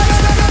 base.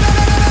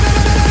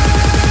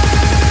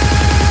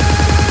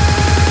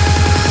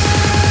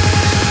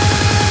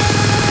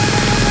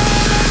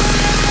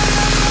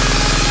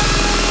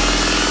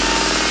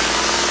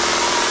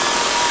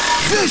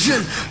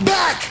 Vision,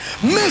 back,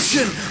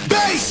 mission, base. Vision, back, mission,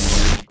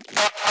 base.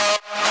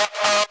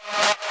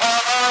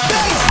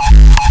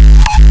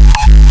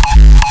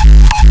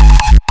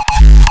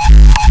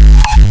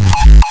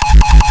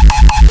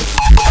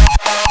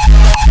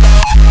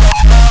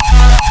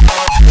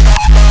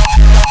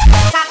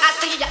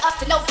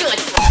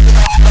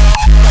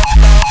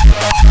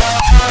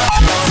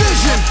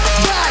 Vision,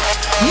 back,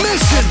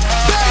 mission,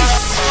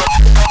 base.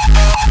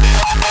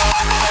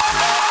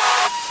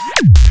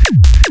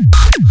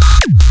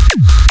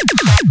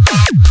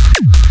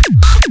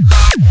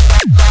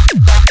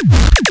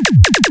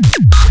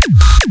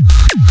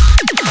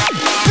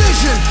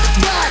 Vision,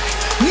 back,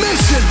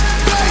 mission,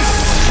 base.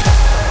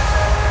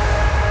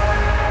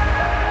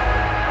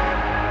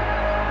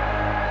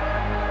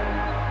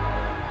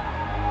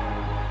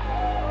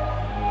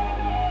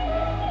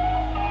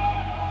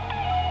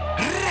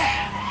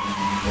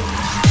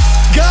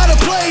 Gotta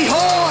play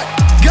hard,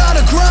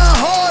 gotta grind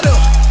harder.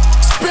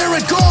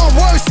 Spirit gone,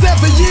 worst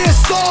ever year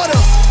starter.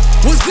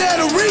 Was there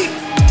to reap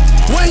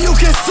when you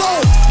can sow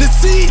the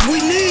seed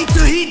we need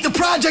to heat the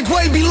project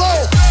way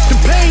below. The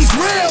pain's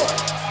real,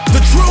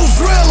 the true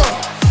thriller.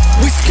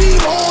 We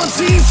scheme on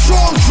team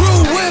strong,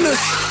 true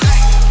winners.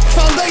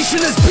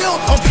 Foundation is built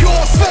on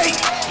pure faith.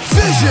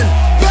 Vision,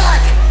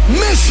 back,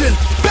 mission,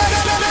 back.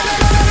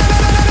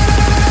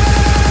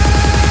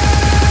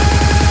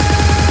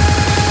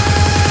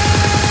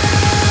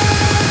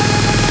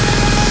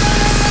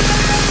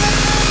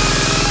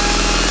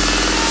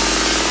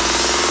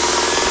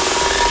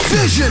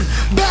 Vision,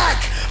 back,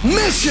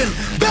 mission,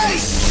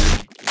 base.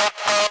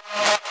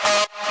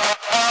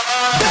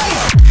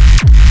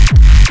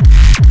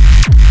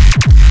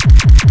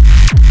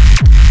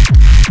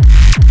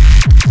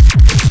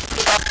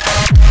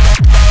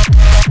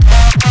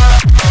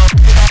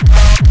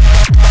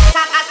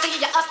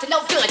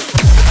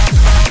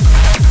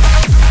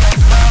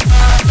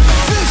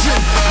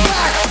 Vision,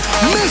 back,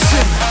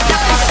 mission, base.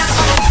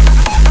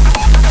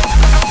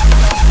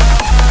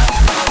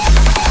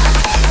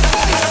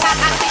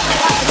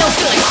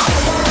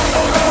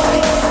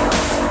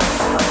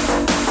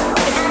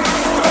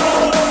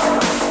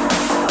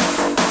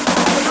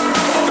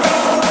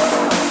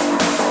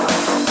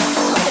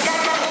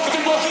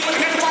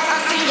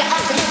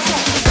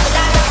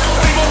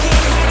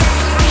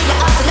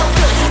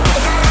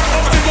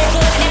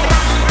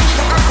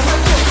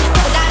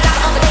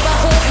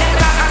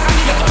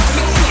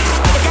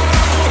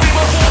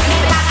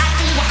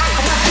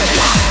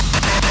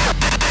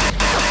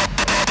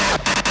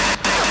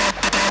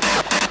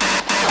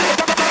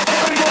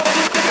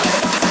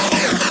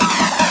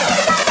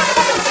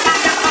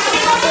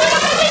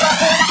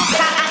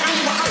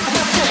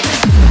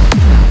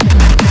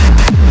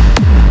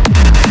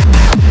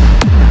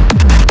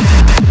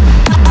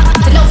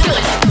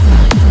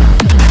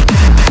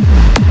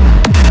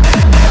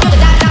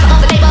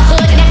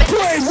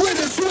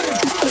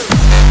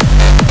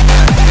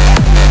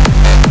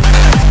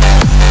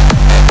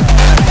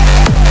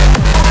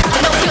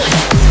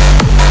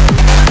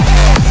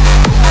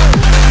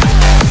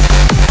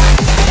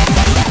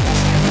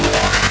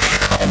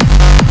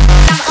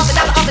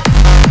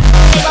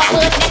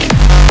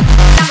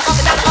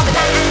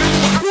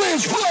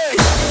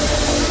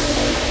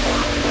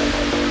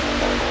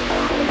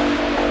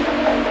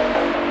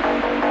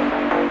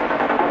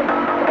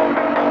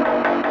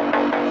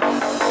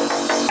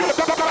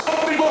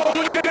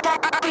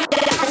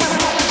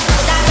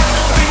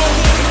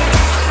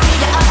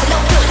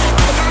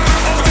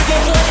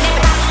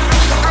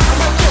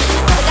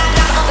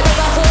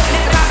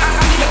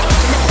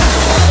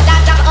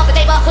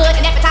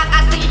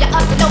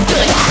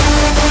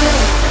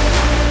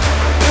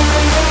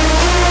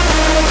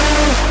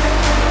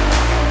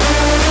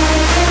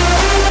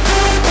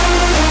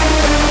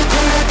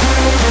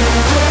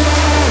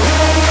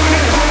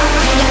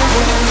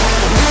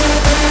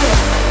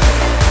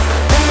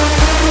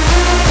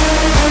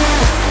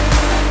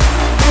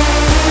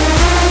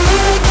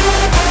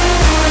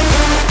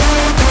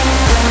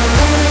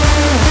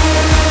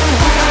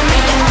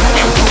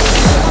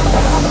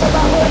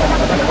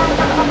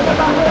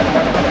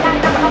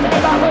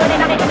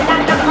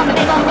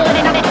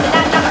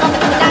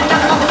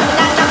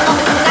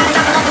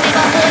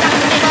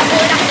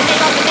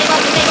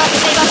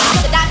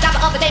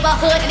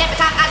 every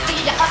time I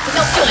see you up to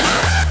no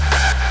good.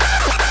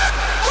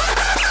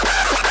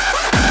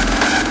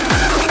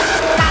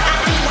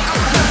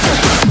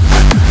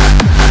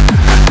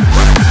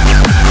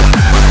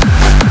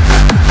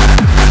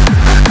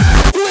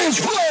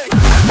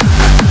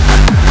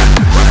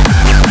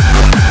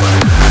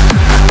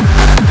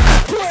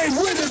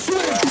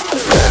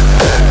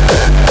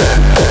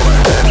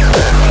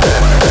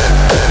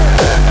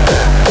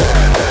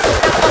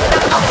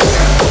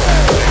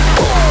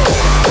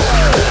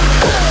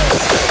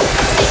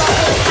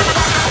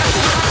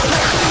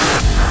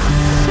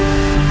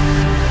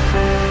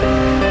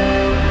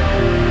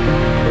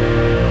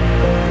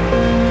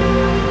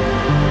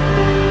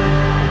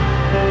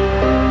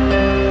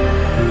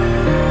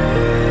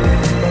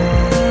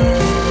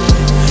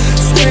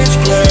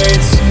 Switchblade.